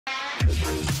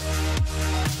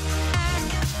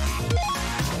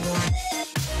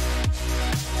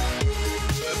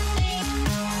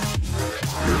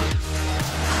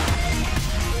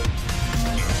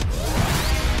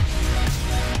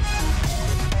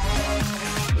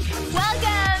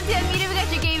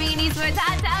with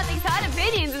hot topics, hot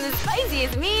opinions, and the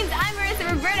spiciest memes. I'm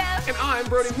Marissa, Roberto. And I'm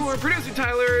Brody. Producer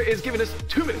Tyler is giving us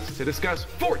 2 minutes to discuss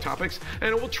 4 topics,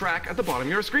 and it will track at the bottom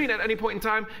of your screen at any point in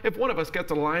time. If one of us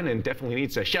gets a line and definitely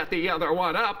needs to shut the other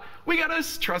one up, we got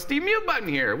a trusty mute button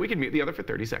here. We can mute the other for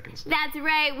 30 seconds. That's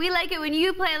right. We like it when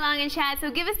you play along in chat,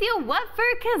 so give us the what for,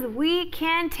 because we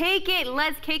can take it.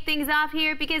 Let's kick things off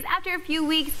here, because after a few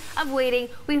weeks of waiting,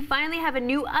 we finally have a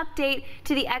new update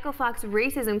to the Echo Fox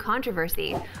racism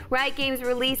controversy. Riot Games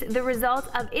released the results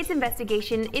of its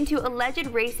investigation into alleged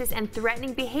racist and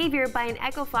threatening behavior by an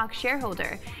Echo Fox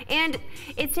shareholder, and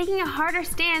it's taking a harder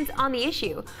stance on the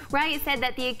issue. Riot said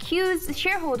that the accused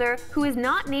shareholder, who is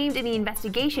not named in the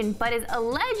investigation but is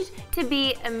alleged to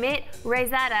be Amit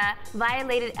Rezada,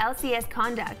 violated LCS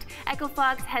conduct. Echo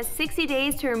Fox has 60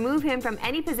 days to remove him from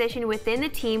any position within the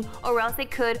team, or else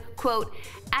it could, quote,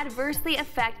 adversely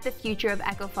affect the future of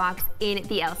Echo Fox in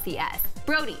the LCS.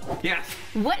 Brody. Yes.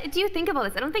 What do you think about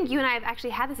this? I don't think you and I have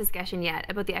actually had this discussion yet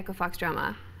about the Echo Fox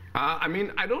drama. I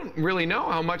mean, I don't really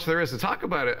know how much there is to talk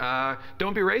about it.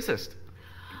 Don't be racist.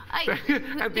 At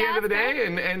the end of the day,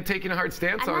 and taking a hard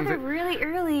stance on it. Really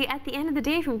early at the end of the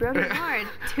day from Brody Hard.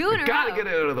 2 in a row. Gotta get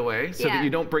it out of the way so that you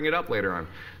don't bring it up later on.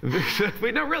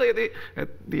 But no, really, at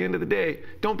the end of the day,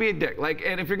 don't be a dick. Like,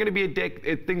 and if you're gonna be a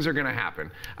dick, things are gonna happen.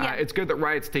 It's good that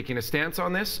Riot's taking a stance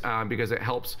on this because it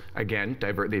helps, again,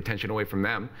 divert the attention away from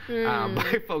them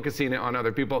by focusing it on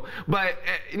other people. But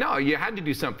no, you had to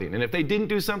do something. And if they didn't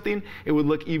do something, it would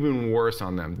look even worse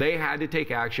on them. They had to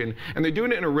take action, and they're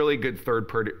doing it in a really good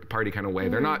third-party kind of way.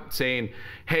 They're not saying,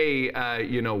 hey,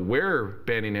 you know, we're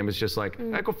banning him. It's just like,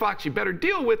 Echo Fox, you better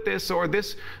deal with this, or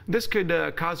this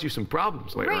could cause you some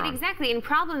problems later on. Right, exactly, and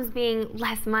problems being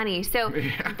less money. So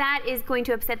that is going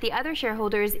to upset the other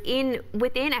shareholders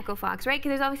within Echo Fox, right? Because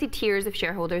there's obviously tiers of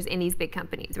shareholders in these big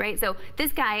companies, right? So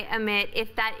this guy, Amit,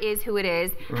 if that is who it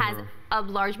is, has a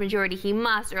large majority. He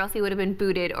must, or else he would have been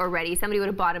booted already. Somebody would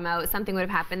have bought him out. Something would have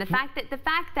happened. The fact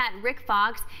that Rick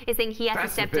Fox is saying he has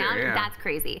to step down, that's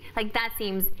crazy. Like, that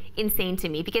seems insane to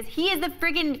me, because he is the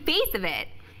friggin' face of it.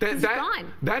 He's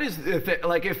gone. That is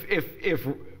like, if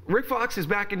Rick Fox is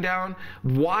backing down,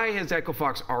 why has Echo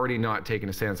Fox already not taken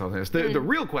a stance on this? The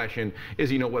real question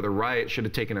is, you know, whether Riot should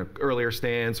have taken an earlier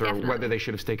stance, or whether they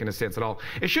should have taken a stance at all.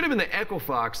 It should have been the Echo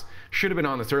Fox should have been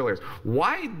on this earlier.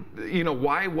 Why, you know,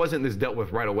 why wasn't this dealt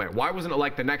with right away? Why wasn't it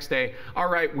like the next day, all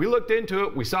right, we looked into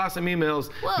it, we saw some emails,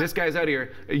 this guy's out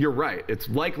here. You're right. It's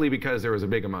likely because there was a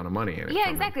big amount of money in it. Yeah,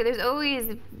 exactly. There's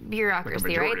always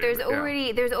bureaucracy, right?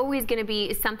 There's always going to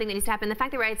be something that needs to happen. The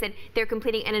fact that Riot said they're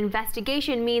completing an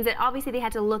investigation means that obviously they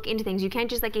had to look into things. You can't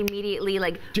just like immediately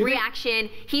reaction,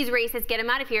 he's racist, get him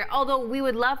out of here. Although we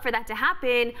would love for that to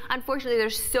happen, unfortunately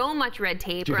there's so much red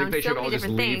tape around so many different things. Do you think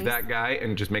they should all just leave that guy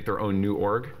and just make their own new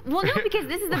org? Well, no, because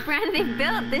this is the brand they've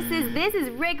built. This is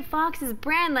Rick Fox's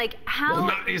brand. Like, how?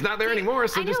 Well, he's not there anymore,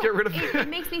 so just get rid of it. It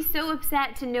makes me so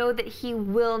upset to know that he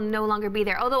will no longer be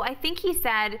there. Although I think he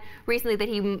said recently that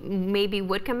he maybe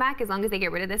would come back as long as they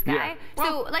get rid of this guy. Yeah.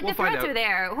 Well, so like, the threats are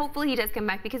there. Hopefully he does come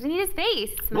back, because we need his face.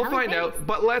 We'll find out.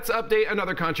 But let's update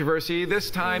another controversy, this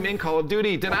time in Call of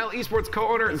Duty. Denial Esports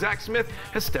co-owner Zach Smith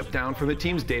has stepped down from the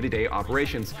team's day-to-day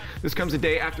operations. This comes a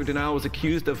day after Denial was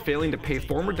accused of failing to pay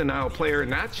former Denial player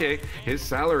Natche his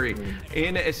salary.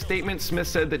 In a statement, Smith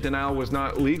said that Denial was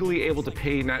not legally able to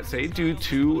pay Natche due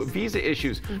to visa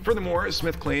issues. Furthermore,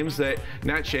 Smith claims that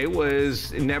Natche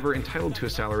was never entitled to a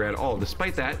salary at all.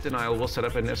 Despite that, Denial will set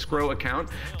up an escrow account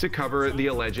to cover the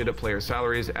alleged player's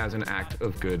salaries as an act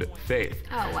of good faith.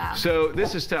 Oh, wow. So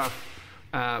this is tough,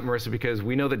 Marissa, because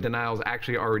we know that Denial's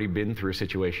actually already been through a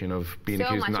situation of being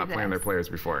accused of not playing their players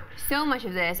before. So much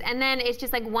of this. And then it's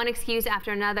just like one excuse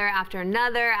after another, after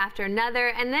another, after another.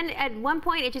 And then at one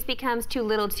point it just becomes too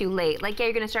little too late. Like, yeah,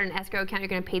 you're going to start an escrow account, you're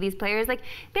going to pay these players. Like,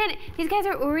 man, these guys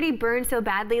are already burned so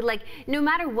badly. Like, no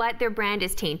matter what, their brand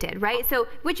is tainted, right? So,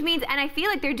 which means, and I feel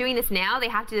like they're doing this now, they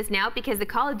have to do this now, because the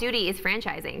Call of Duty is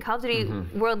franchising. Call of Duty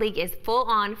World League is full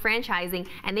on franchising,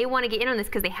 and they want to get in on this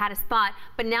because they had a spot,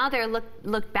 but now they're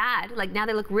look bad. Like, now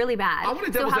they look really bad. I want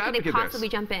to so devil's how can they advocate possibly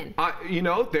jump in? You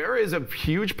know, there is a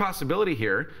huge possibility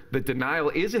here that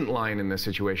Denial isn't lying in this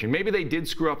situation. Maybe they did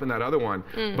screw up in that other one,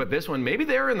 but this one, maybe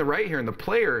they're in the right here, and the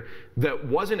player that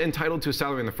wasn't entitled to a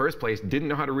salary in the first place, didn't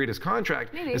know how to read his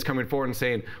contract, is coming forward and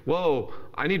saying, whoa,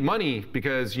 I need money,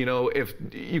 because, you know, if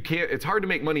you can't, it's hard to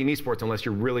make money in esports unless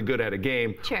you're really good at a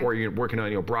game, or you're working on,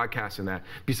 you know, broadcasting that.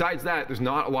 Besides that, there's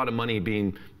not a lot of money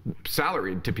being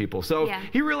salaried to people. So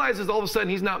he realizes all of a sudden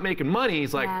he's not making money.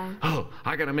 He's like, oh,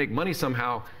 I got to make money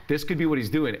somehow. this could be what he's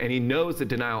doing. And he knows that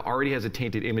Denial already has a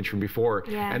tainted image from before,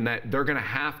 and that they're going to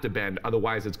have to bend,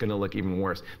 otherwise it's going to look even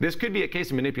worse. This could be a case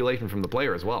of manipulation from the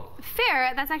player as well.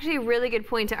 Fair. That's actually a really good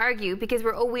point to argue, because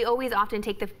we always often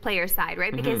take the player's side,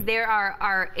 right? Because they're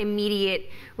our immediate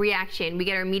reaction. We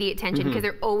get our immediate attention because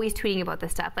they're always tweeting about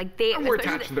this stuff. Like and we're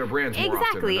attached to their brands more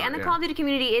exactly. often And the Call of Duty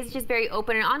community is just very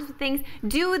open and honest with things.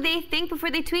 Do they think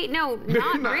before they tweet? No,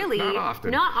 not really. Not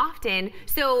often. Not often.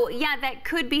 So yeah, that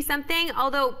could be something.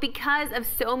 Although because of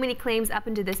so many claims up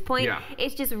until this point,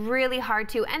 it's just really hard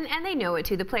to. And they know it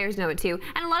too. The players know it too.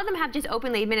 And a lot of them have just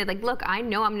openly admitted, like, look, I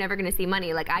know I'm never going to see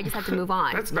money. Like, I just have to move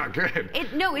on. That's not good.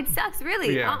 No, it sucks,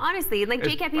 really. Honestly, like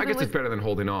JCat people. I guess it's better than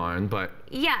holding on, but.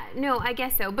 Yeah, no, I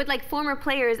guess so. But like former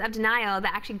players of Denial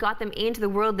that actually got them into the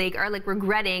World League are like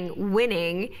regretting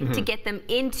winning to get them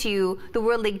into the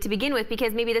World League to begin with,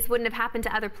 because maybe this wouldn't have happened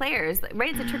to other players,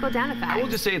 right? It's a trickle-down effect. I will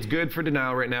just say it's good for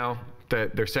Denial right now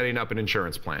that they're setting up an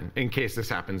insurance plan in case this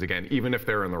happens again, even if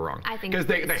they're in the wrong. I think it's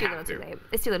too little too late.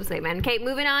 It's too little too late, man. Okay,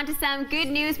 moving on to some good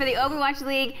news for the Overwatch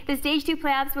League. The Stage 2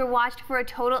 playoffs were watched for a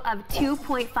total of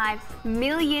 2.5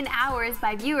 million hours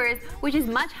by viewers, which is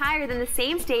much higher than the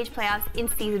same stage playoffs in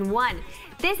Season 1.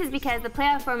 This is because the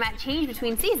playoff format changed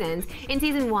between seasons. In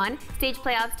Season 1, stage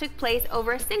playoffs took place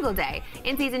over a single day.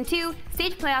 In Season 2,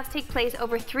 stage playoffs take place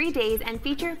over 3 days and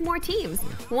feature more teams.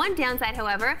 One downside,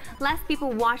 however, less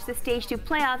people watch the Stage 2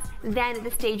 playoffs than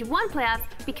the Stage 1 playoffs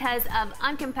because of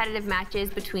uncompetitive matches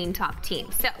between top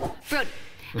teams. So, Brody,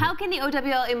 how can the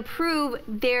OWL improve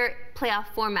their playoff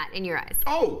format in your eyes?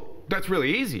 Oh, that's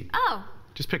really easy. Oh.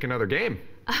 Just pick another game.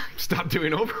 Stop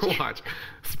doing Overwatch.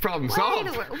 It's problem solved.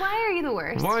 Why are you the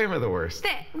worst? Why am I the worst?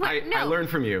 I learned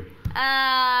from you.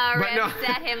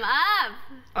 Set him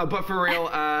up. But for real,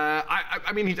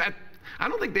 I mean, I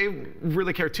don't think they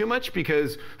really care too much,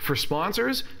 because for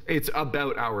sponsors, it's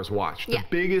about hours watched. The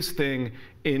biggest thing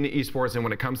in esports and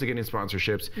when it comes to getting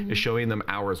sponsorships is showing them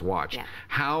hours watched.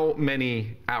 How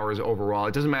many hours overall?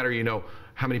 It doesn't matter, you know,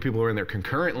 how many people are in there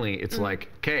concurrently. It's like,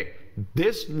 okay,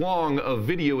 this long of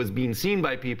video is being seen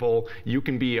by people, you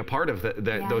can be a part of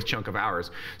those chunk of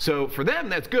hours. So for them,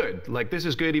 that's good. Like, this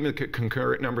is good, even if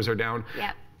concurrent numbers are down.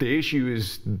 The issue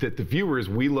is that the viewers,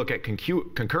 we look at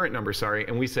concurrent numbers,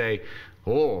 and we say,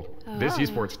 oh, this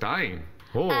esport's dying.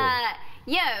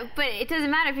 Yeah, but it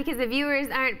doesn't matter because the viewers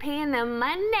aren't paying the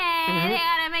money. They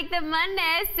gotta make the money.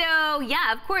 So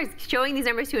yeah, of course, showing these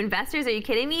numbers to investors, are you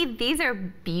kidding me? These are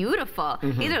beautiful.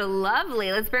 These are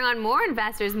lovely. Let's bring on more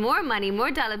investors, more money,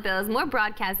 more dollar bills, more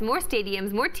broadcasts, more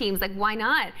stadiums, more teams. Like, why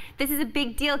not? This is a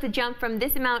big deal to jump from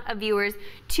this amount of viewers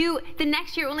to the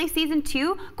next year, only Season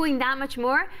 2, going that much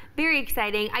more. Very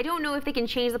exciting. I don't know if they can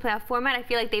change the playoff format. I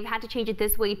feel like they've had to change it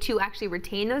this way to actually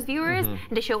retain those viewers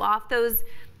and to show off those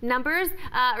numbers.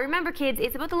 Remember, kids,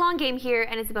 it's about the long game here,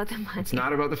 and it's about the money. It's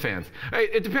not about the fans.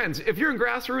 It depends. If you're in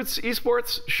grassroots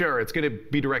esports, sure, it's going to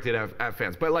be directed at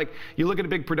fans. But like, you look at a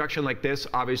big production like this,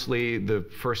 obviously the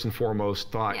first and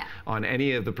foremost thought on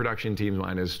any of the production teams'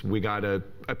 mind is, we got to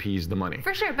appease the money.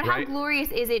 For sure, but how glorious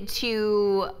is it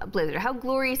to Blizzard? How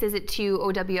glorious is it to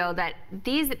OWL that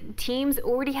these teams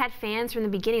already had fans from the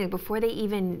beginning, like before they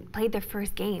even played their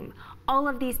first game? All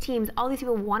of these teams, all these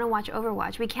people want to watch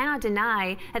Overwatch. We cannot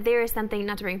deny that there is something,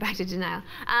 not to bring it back to Denial,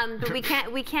 but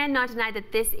we cannot deny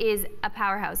that this is a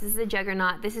powerhouse. This is a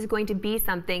juggernaut. This is going to be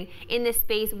something in this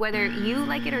space, whether you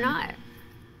like it or not.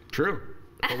 True.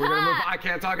 But we're gonna move on. I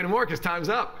can't talk anymore because time's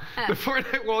up. The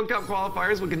Fortnite World Cup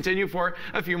qualifiers will continue for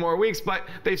a few more weeks, but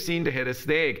they've seemed to hit a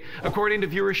snag. According to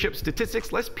viewership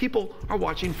statistics, less people are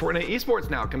watching Fortnite esports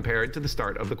now compared to the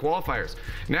start of the qualifiers.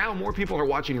 Now, more people are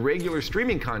watching regular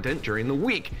streaming content during the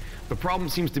week. The problem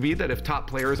seems to be that if top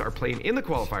players are playing in the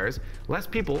qualifiers, less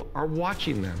people are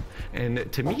watching them.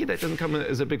 And to me, that doesn't come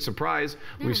as a big surprise.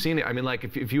 We've seen it. I mean, like,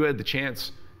 if you had the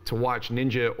chance to watch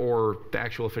Ninja or the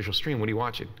actual official stream, what are you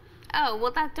watching? Oh,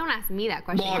 well, don't ask me that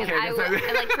question, because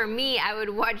like, for me, I would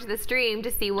watch the stream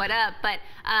to see what up, but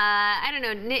I don't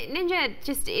know, Ninja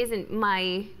just isn't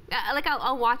my, like,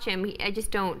 I'll watch him, I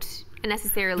just don't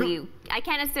necessarily, I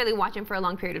can't necessarily watch him for a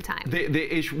long period of time.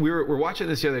 The issue, we were watching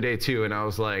this the other day too, and I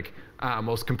was like, I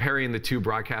was comparing the two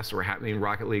broadcasts that were happening,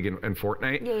 Rocket League and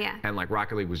Fortnite. And like,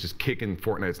 Rocket League was just kicking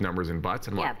Fortnite's numbers in butts,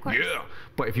 and I'm like, yeah.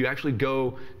 But if you actually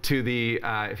go to the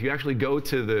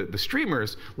the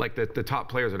streamers, like the top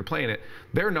players that are playing it,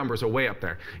 their numbers are way up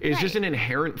there. It's just an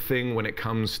inherent thing when it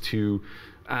comes to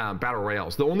battle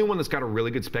royales. The only one that's got a really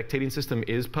good spectating system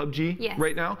is PUBG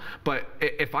right now. But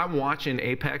if I'm watching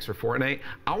Apex or Fortnite,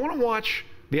 I want to watch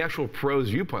the actual pros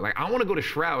viewpoint. Like, I want to go to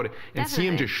Shroud and see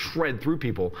him just shred through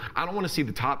people. I don't want to see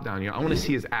the top down, you know. I want to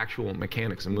see his actual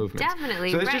mechanics and movements.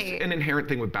 Definitely, so it's just an inherent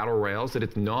thing with battle royales, that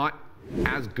it's not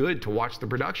as good to watch the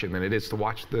production than it is to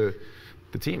watch the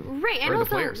team. Right, and or also the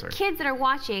players, kids that are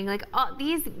watching, like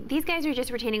these guys are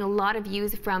just retaining a lot of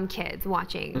views from kids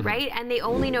watching, right? And they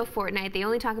only know Fortnite, they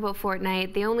only talk about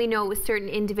Fortnite, they only know certain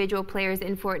individual players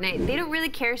in Fortnite. They don't really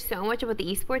care so much about the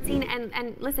esports scene,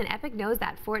 and listen, Epic knows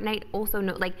that. Fortnite also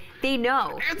know, like, they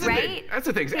know, right? That's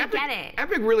the thing. They Epic, get it.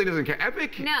 Epic really doesn't care.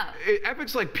 No.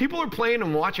 Epic's like, people are playing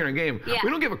and watching our game. Yeah. We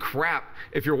don't give a crap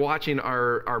if you're watching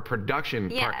our production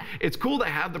part. It's cool to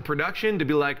have the production to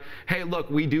be like, hey, look,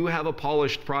 we do have a polished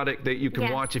product that you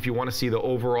can watch if you want to see the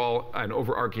overall and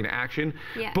overarching action.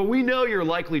 But we know you're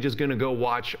likely just going to go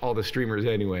watch all the streamers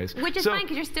anyways. Which is fine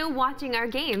because you're still watching our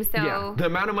game. So the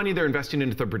amount of money they're investing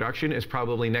into the production is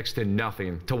probably next to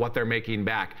nothing to what they're making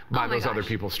back by those other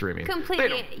people streaming.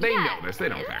 Completely. They know this. They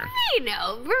don't care. They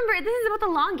know. Remember, this is about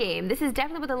the long game. This is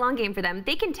definitely about the long game for them.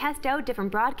 They can test out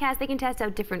different broadcasts. They can test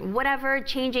out different whatever,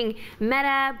 changing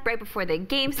meta right before the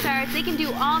game starts. They can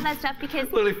do all that stuff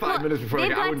because literally 5 minutes before the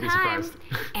game. I wouldn't be surprised.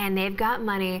 And they've got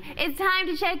money. It's time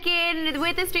to check in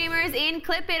with the streamers in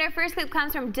Clip It. Our first clip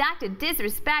comes from Dr.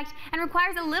 Disrespect and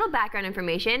requires a little background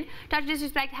information. Dr.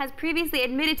 Disrespect has previously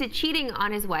admitted to cheating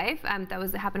on his wife.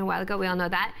 That happened a while ago. We all know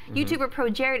that. YouTuber Pro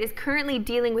Jared is currently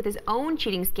dealing with his own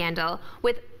cheating scandal.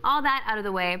 With all that out of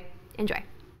the way, enjoy.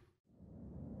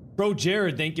 Bro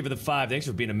Jared, thank you for the 5. Thanks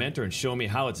for being a mentor and showing me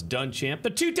how it's done, champ.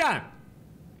 The 2-time.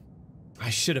 I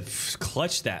should have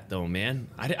clutched that though, man.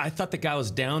 I thought the guy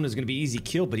was down, it was gonna be easy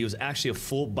kill, but he was actually a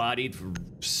full-bodied,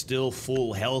 still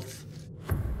full health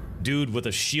dude with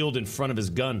a shield in front of his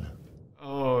gun.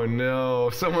 Oh no,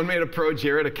 someone made a Pro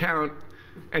Jared account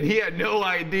and he had no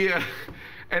idea.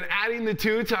 And adding the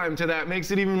 2-time to that makes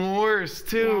it even worse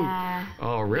too. Yeah.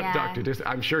 Oh, rip Dr.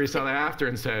 I'm sure he saw that after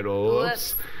and said,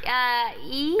 oops.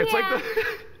 It's like the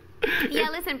yeah,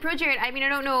 listen, Pro Jared, I mean, I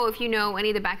don't know if you know any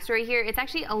of the backstory here. It's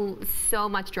actually so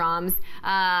much drams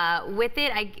with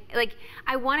it.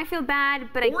 I want to feel bad,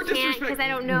 but I can't because I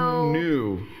don't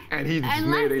know. And he just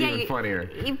made it even funnier.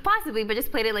 Possibly, but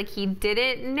just played it like he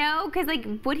didn't know. Because, like,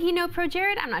 would he know Pro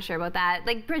Jared? I'm not sure about that.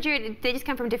 Like, Pro Jared, they just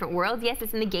come from different worlds. Yes,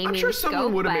 it's in the gaming I'm sure someone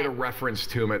scope, would have made a reference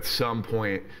to him at some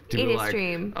point to be like,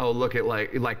 stream. Oh, look at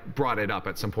like brought it up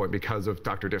at some point because of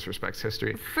Dr. Disrespect's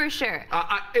history. For sure.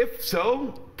 If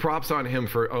so, props on him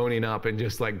for owning up and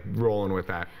just like rolling with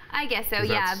that. I guess so,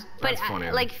 yeah. But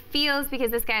like feels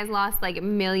because this guy has lost like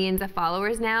millions of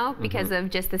followers now because of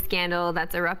just the scandal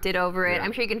that's erupted over it.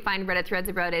 I'm sure you can find Reddit threads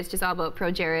about it. It's just all about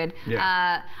Pro Jared.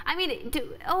 I mean,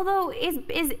 although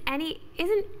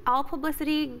isn't all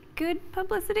publicity good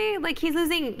publicity? Like he's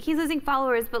losing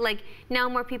followers, but like now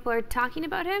more people are talking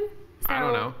about him. So I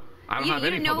don't know. I don't have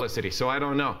any publicity, so I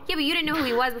don't know. Yeah, but you didn't know who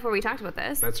he was before we talked about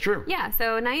this. That's true. Yeah,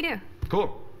 so now you do.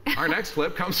 Cool. Our next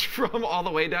clip comes from all the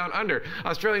way down under.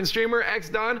 Australian streamer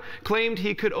X-Don claimed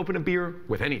he could open a beer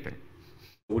with anything.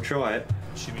 We'll try it.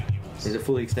 Is it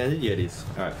fully extended? Yeah, it is.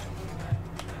 All right.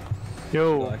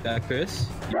 Yo. Like that, Chris?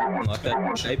 Like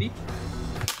that, baby?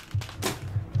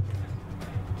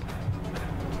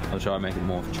 I'll try and make it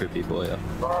more trippy for you.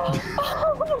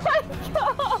 Oh my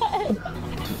god!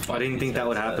 I didn't think that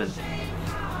would happen.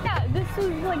 Yeah, this was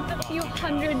like the few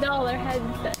 $100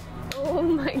 headset. Oh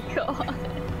my god.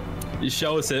 You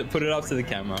show us it, put it up to the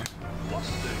camera.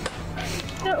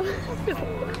 No.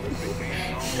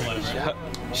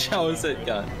 Show us it,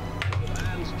 God.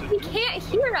 He can't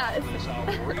hear us.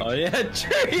 Oh yeah,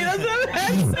 true, he doesn't have a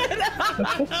headset.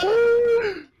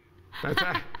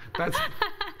 That's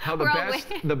how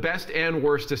the best and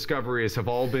worst discoveries have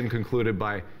all been concluded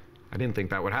by, I didn't think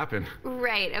that would happen.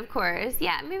 Right, of course.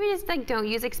 Yeah, maybe just like don't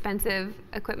use expensive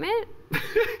equipment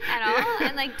at all,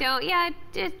 and like don't. Yeah,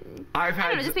 just I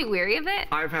don't know, just be wary of it.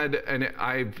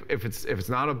 If it's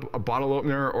not a bottle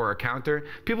opener or a counter,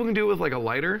 people can do it with like a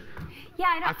lighter.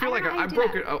 Yeah, I feel like I've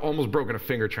almost broken a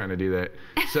finger trying to do that.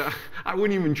 So I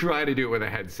wouldn't even try to do it with a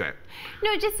headset.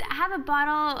 No, just have a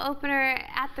bottle opener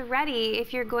at the ready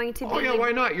if you're going to be. Oh yeah,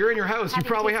 why not? You're in your house. You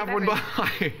probably have one by.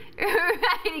 Right,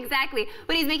 exactly.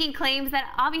 But he's making claims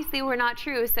that obviously were not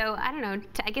true. So I don't know.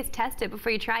 I guess test it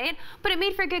before you try it. But it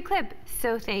made for a good clip.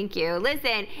 So thank you.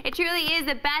 Listen, it truly is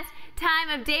the best time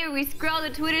of day where we scroll the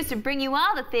Twitters to bring you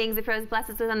all the things the pros bless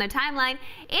us with on their timeline.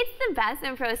 It's the best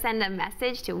when pros send a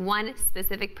message to one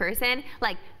specific person.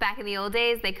 Like back in the old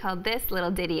days, they called this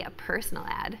little ditty a personal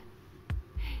ad.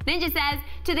 Ninja says,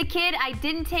 to the kid I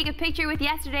didn't take a picture with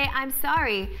yesterday, I'm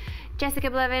sorry. Jessica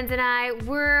Blevins and I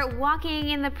were walking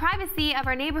in the privacy of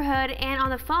our neighborhood and on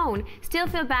the phone. Still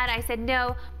feel bad I said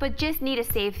no, but just need a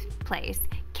safe place.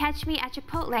 Catch me at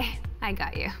Chipotle. I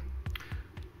got you.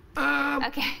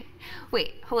 Okay,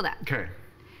 wait, hold up. Okay.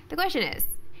 The question is,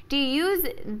 do you use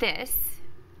this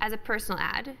as a personal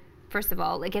ad, first of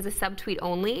all, like as a subtweet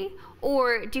only?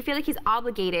 Or do you feel like he's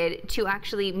obligated to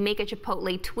actually make a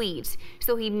Chipotle tweet?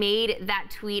 So he made that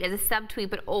tweet as a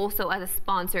subtweet, but also as a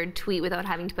sponsored tweet without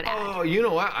having to put ad. Oh, you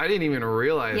know what? I didn't even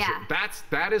realize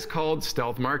that is called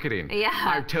stealth marketing. Yeah.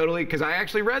 I totally, because I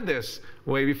actually read this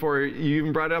way before you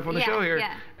even brought it up on the show here,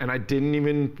 and I didn't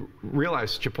even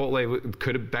realize Chipotle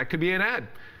could be an ad.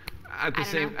 At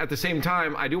the same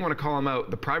time, I do want to call him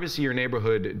out. The privacy of your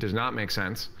neighborhood does not make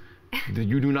sense.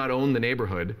 You do not own the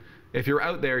neighborhood. If you're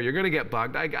out there, you're going to get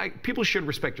bugged. People should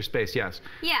respect your space, yes.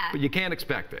 Yeah. But you can't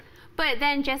expect it. But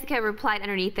then Jessica replied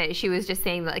underneath it. She was just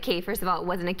saying, like, okay, first of all, it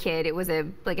wasn't a kid. It was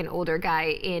like an older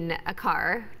guy in a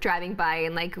car driving by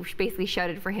and like basically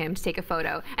shouted for him to take a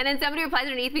photo. And then somebody replies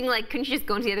underneath being like, couldn't you just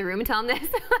go into the other room and tell him this?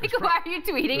 Like, why are you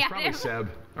tweeting at him? Seb,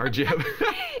 our Jib.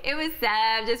 It was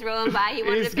Seb just rolling by. He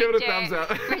wanted a picture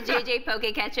for JJ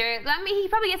Pokecatcher. I mean, he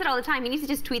probably gets it all the time. He needs to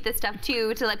just tweet this stuff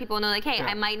too to let people know, like, hey,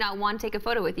 I might not want to take a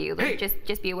photo with you. Like,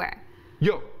 just be aware.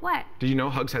 Yo. What? Did you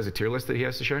know Hugs has a tier list that he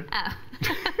has to share? Oh.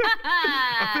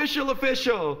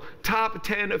 Official. Top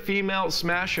 10 female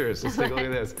smashers. Let's take a look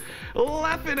at this.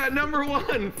 Leffen at number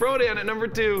 1. Frodan at number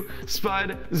 2.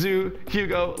 Spud, Zoo,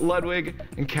 Hugo, Ludwig,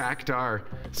 and Cactar.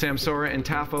 Samsora and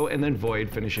Tafo, and then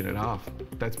Void finishing it off.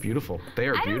 That's beautiful. They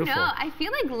are beautiful. I don't know. I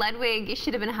feel like Ludwig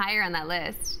should have been higher on that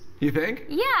list. You think?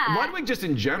 Yeah. Ludwig just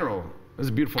in general is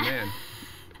a beautiful man.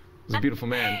 He's a beautiful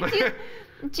man.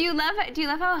 Do you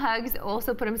love how Hugs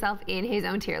also put himself in his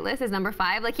own tier list as number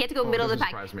 5? Like he had to go middle of the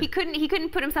pack. He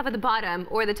couldn't put himself at the bottom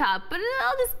or the top. But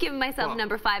I'll just give myself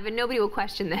number 5, and nobody will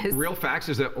question this. Real facts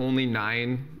is that only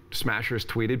 9 smashers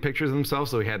tweeted pictures of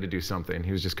themselves, so he had to do something.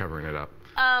 He was just covering it up.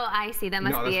 Oh, I see. That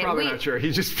must be it. No, that's probably not true.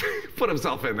 He just put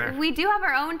himself in there. We do have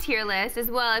our own tier list as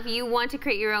well. If you want to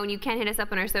create your own, you can hit us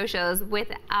up on our socials with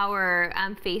our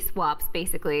face swaps,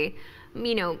 basically.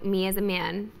 You know, me as a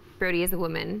man, Brody as a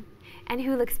woman. And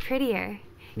who looks prettier?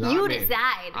 You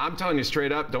decide. I'm telling you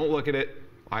straight up, don't look at it.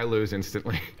 I lose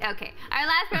instantly. Okay. Our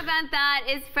last profound thought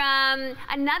is from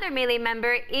another Melee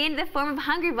member in the form of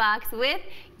Hungrybox with,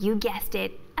 you guessed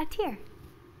it, a tear.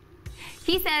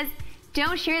 He says,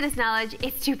 don't share this knowledge,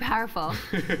 it's too powerful.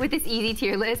 With this easy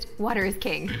tier list, water is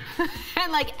king.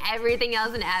 And like everything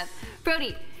else in F.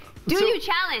 Brody, do you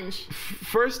challenge?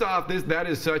 First off, that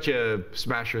is such a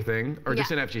smasher thing, or just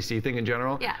an FGC thing in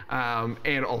general. Yeah.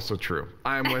 And also true.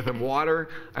 I'm with him. Water,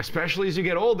 especially as you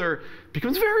get older,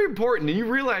 becomes very important, and you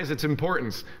realize its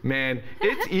importance. Man,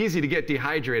 it's easy to get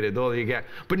dehydrated the older you get.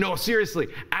 But no, seriously,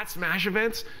 at Smash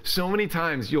events, so many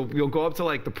times you'll go up to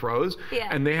like the pros,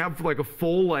 and they have like a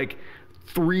full like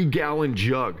 3-gallon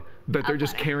jug that they're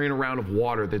just carrying around of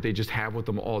water that they just have with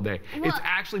them all day. Well, it's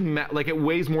actually like it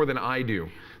weighs more than I do.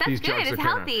 That's good. It's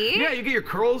healthy. Yeah, you get your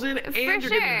curls in and you're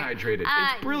getting hydrated.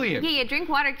 It's brilliant. Yeah, drink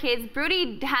water, kids.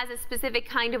 Brody has a specific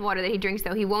kind of water that he drinks,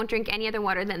 though. He won't drink any other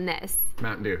water than this.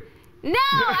 Mountain Dew. No!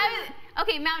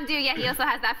 Okay, Mountain Dew, yeah, he also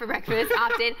has that for breakfast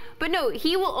often. But no,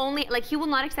 he will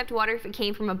not accept water if it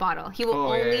came from a bottle. He will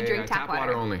only drink tap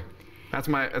water. Only. That's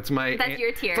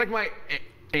your tier. It's like my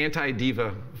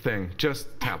anti-diva thing, just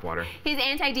tap water. He's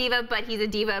anti-diva, but he's a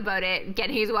diva about it,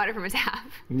 getting his water from a tap.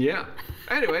 Yeah.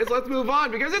 Anyways, let's move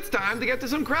on because it's time to get to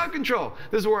some crowd control.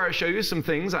 This is where I show you some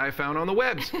things I found on the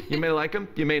webs. You may like them,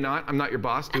 you may not. I'm not your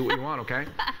boss. Do what you want, okay?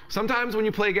 Sometimes when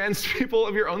you play against people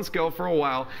of your own skill for a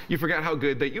while, you forget how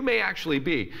good that you may actually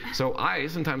be. So I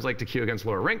sometimes like to queue against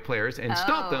lower ranked players and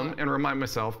stomp them and remind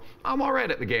myself I'm all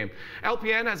right at the game.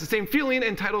 LPN has the same feeling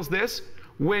and titles this,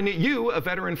 When You, a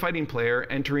veteran fighting player,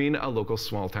 entering a local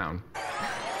small town.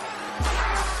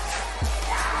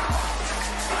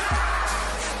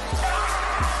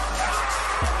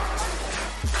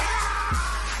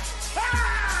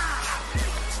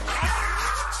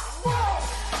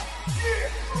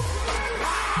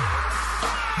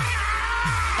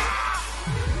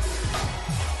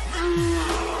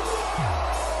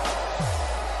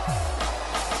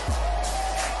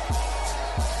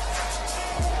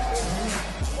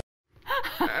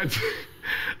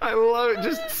 I love it,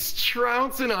 just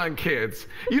trouncing on kids.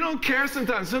 You don't care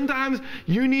sometimes. Sometimes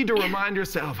you need to remind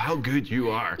yourself how good you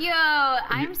are. Yo,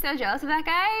 I'm so jealous of that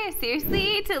guy.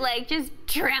 Seriously, to like just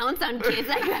trounce on kids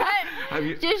like that.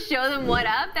 Just show them what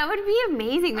up. That would be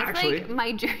amazing. That's actually, like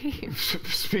my dream.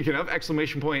 Speaking of,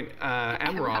 exclamation point,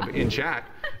 MRob in chat.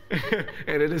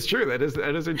 And it is true. That is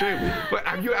a dream. But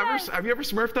have you ever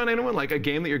smurfed on anyone? Like a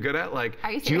game that you're good at? Like,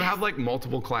 do you have like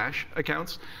multiple Clash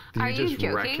accounts that you just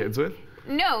wreck kids with?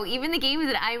 No, even the games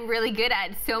that I'm really good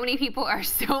at, so many people are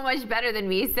so much better than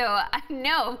me. So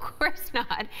no, of course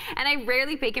not. And I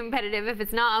rarely play competitive if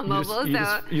it's not on mobile.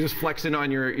 You just flexing on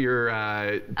your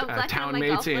town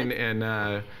mates in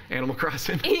Animal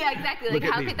Crossing. Yeah, exactly. Look like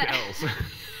at how these could that? bells.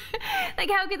 Like,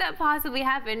 how could that possibly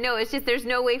happen? No, it's just there's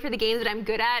no way for the games that I'm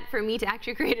good at for me to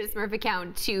actually create a Smurf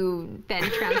account to then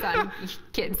trounce on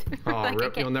kids. Oh, like,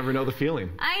 Rip, you'll never know the feeling.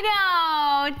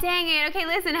 I know. Dang it. Okay,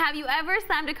 listen. Have you ever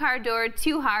slammed a car door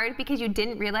too hard because you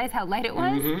didn't realize how light it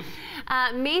was?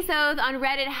 Mesos on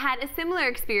Reddit had a similar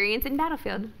experience in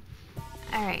Battlefield.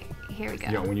 All right, here we go.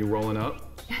 Yeah, when you rolling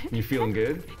up, you feeling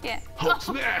good? Yeah. Hulk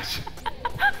smash!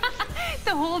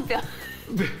 The whole building.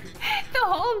 The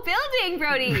whole building,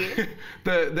 Brody.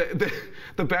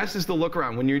 the best is the look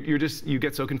around when you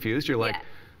get so confused. You're like,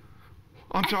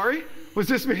 I'm sorry, was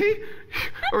this me?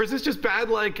 Or is this just bad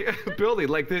building?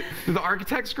 Like did the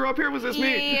architect screw up here? Was this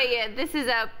me? Yeah. This is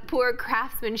a poor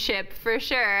craftsmanship for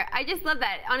sure. I just love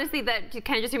that. Honestly, that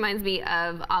kind of just reminds me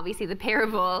of obviously the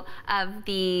parable of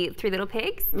the three little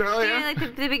pigs. Oh, yeah.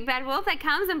 Like the big bad wolf that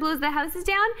comes and blows the houses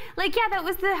down. Like, yeah, that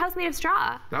was the house made of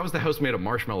straw. That was the house made of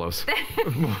marshmallows.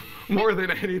 More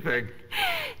than anything.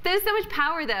 There's so much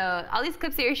power though. All these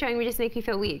clips that you're showing me just make me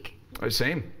feel weak.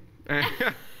 Same.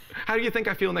 How do you think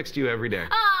I feel next to you every day?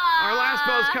 Aww. Our last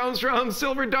post comes from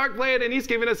Silver Darkblade, and he's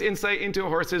giving us insight into a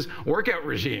horse's workout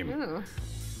regime. Ooh.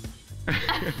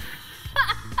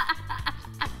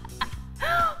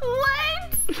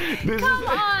 What? Come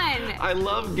on! I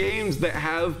love games that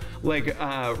have like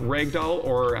ragdoll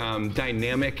or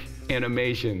dynamic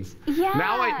animations. Yeah.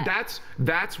 Now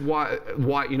that's why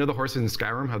you know the horses in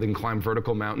Skyrim, how they can climb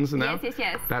vertical mountains and that?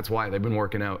 Yes. That's why they've been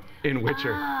working out in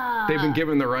Witcher. Oh. They've been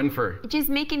given the run for. Just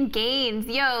making gains.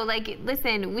 Yo, like,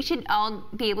 listen, we should all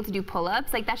be able to do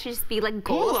pull-ups. Like, that should just be like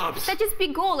goals. Pull-ups? That just be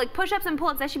goal. Like, push-ups and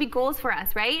pull-ups, that should be goals for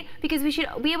us, right? Because we should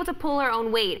be able to pull our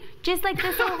own weight. Just like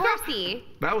this little horsey.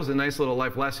 That was a nice little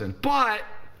life lesson. But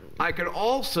I could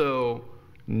also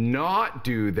not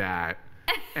do that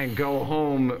and go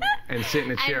home and sit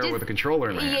in a chair with a controller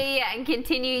in my hand. Yeah, and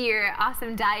continue your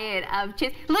awesome diet of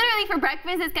chips. Literally for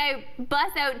breakfast, this guy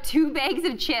busts out 2 bags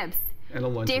of chips. And a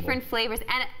Lunchable. Different flavors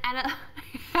and a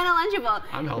Lunchable.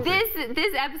 I'm healthy.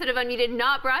 This episode of Unmuted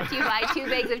not brought to you by 2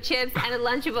 bags of chips and a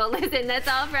Lunchable. Listen, that's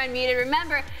all for Unmuted.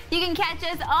 Remember, you can catch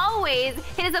us always.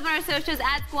 Hit us up on our socials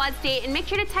at Squad State and make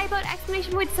sure to type out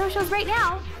 !socials right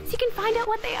now so you can find out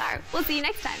what they are. We'll see you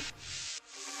next time.